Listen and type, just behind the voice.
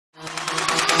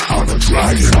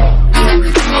Hey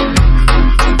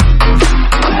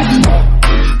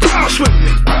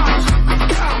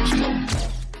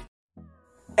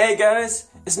guys,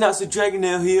 it's Natsu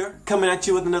Dragonball here, coming at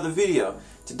you with another video.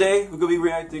 Today we're going to be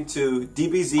reacting to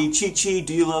Dbz Chi-Chi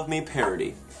Do You Love Me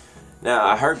Parody. Now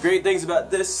I heard great things about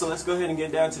this, so let's go ahead and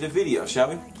get down to the video, shall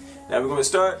we? Now we're going to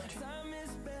start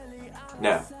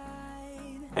now.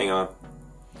 Hang on.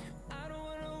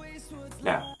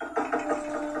 Now.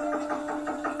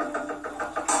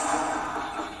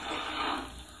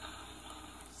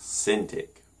 Cintiq.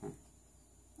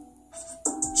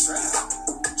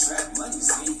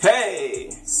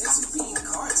 Hey!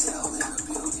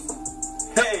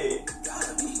 Hey!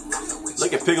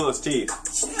 Look at Piccolo's teeth.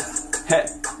 Hey!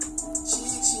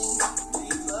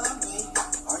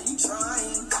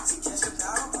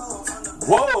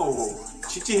 Whoa!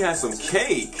 Chi-Chi has some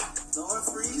cake.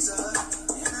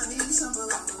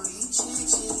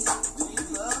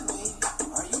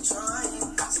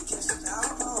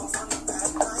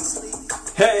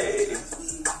 Hey!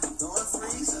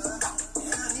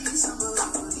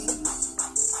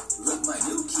 Look, my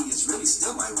new key is really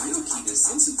still my real key. The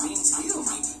sensu beans heal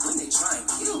me when they try and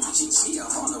kill me. Chi-Chi, I'm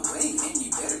on the way, and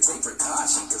you better take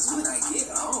precaution, cause when I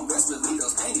get home, best believe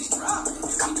those panties drop. And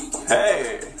when you get home,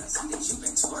 I see that you've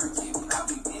been twerking.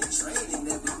 Probably been trading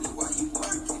that with me while you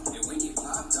working. And when you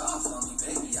popped off on me,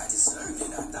 baby, I deserved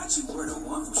it. I thought you were the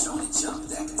one from Showing Jump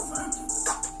that confirmed it.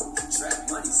 Trap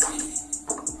money's in it.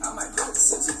 I might put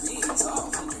sensu beans all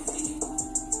in your head.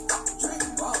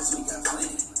 Dragonballs, we got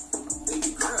plenty.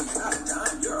 Baby girl, you're not a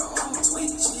dime, you're a whole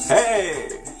 20. Hey!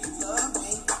 Do you love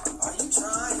me? Are you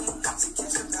trying to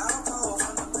catch the power pole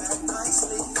from the back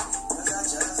nicely? Cause I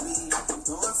just be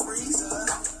going freezer,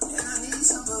 and I need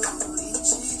some booty.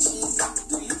 Chi-Chi,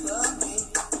 do you love me?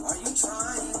 Are you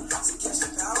trying to catch the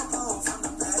power pole from the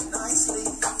back nicely?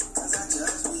 Cause I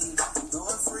just be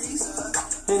going freezer,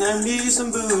 and I need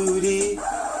some booty.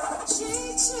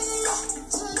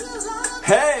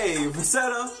 Hey,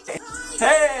 Rosetta.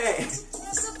 Hey.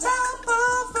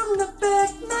 From the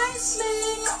back nicely,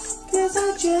 cause I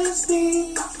just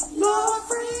need more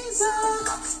freezer,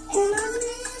 and I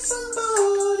need some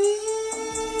booty.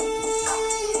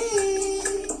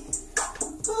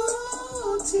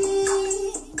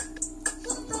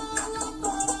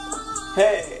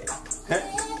 Hey, hey,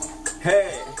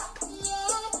 hey,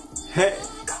 hey.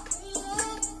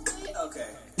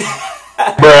 Okay.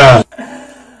 Bruh.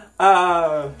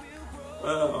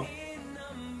 Well,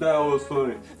 that was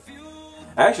funny.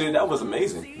 Actually, that was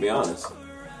amazing, to be honest.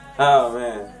 Oh,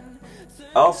 man.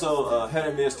 Also,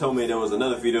 Heather Miss told me there was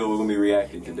another video we're going to be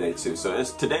reacting today, too. So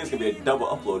today's going to be a double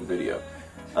upload video.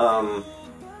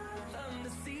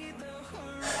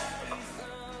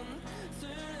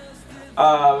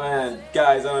 Man.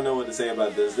 Guys, I don't know what to say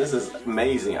about this. This is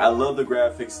amazing. I love the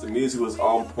graphics. The music was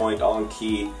on point, on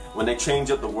key. When they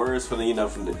changed up the words from the,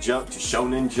 from the jump to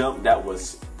shonen jump, that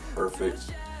was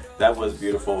perfect. That was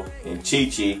beautiful. And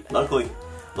Chi-Chi,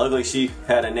 luckily she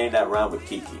had a name that rhymed with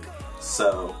Kiki.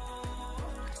 So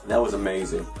that was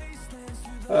amazing.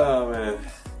 Oh man.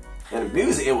 And the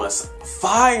music, it was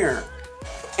fire.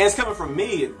 And it's coming from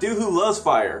me, a dude who loves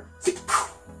fire. See,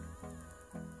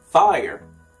 fire.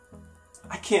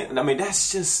 I mean,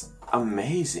 that's just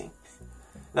amazing.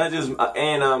 Not just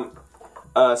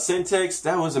Syntax,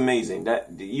 that was amazing.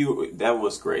 That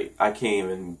was great. I can't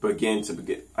even begin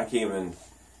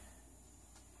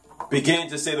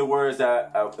to say the words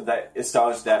that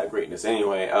establish that greatness.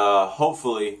 Anyway,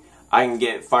 hopefully I can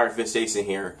get Firefish Jason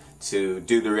here to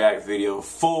do the react video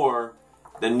for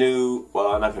the new.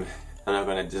 Well, I'm not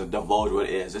gonna just divulge what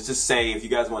it is. Let's just say if you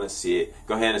guys want to see it,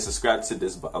 go ahead and subscribe to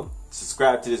this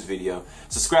video,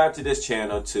 subscribe to this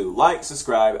channel, to like,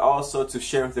 subscribe, also to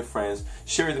share with your friends,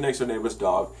 share with your next door neighbor's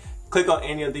dog. Click on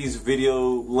any of these video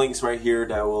links right here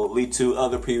that will lead to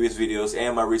other previous videos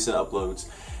and my recent uploads.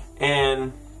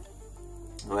 And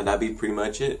well, that'd be pretty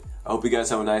much it. I hope you guys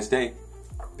have a nice day.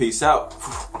 Peace out.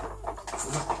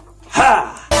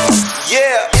 Ha!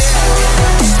 Yeah!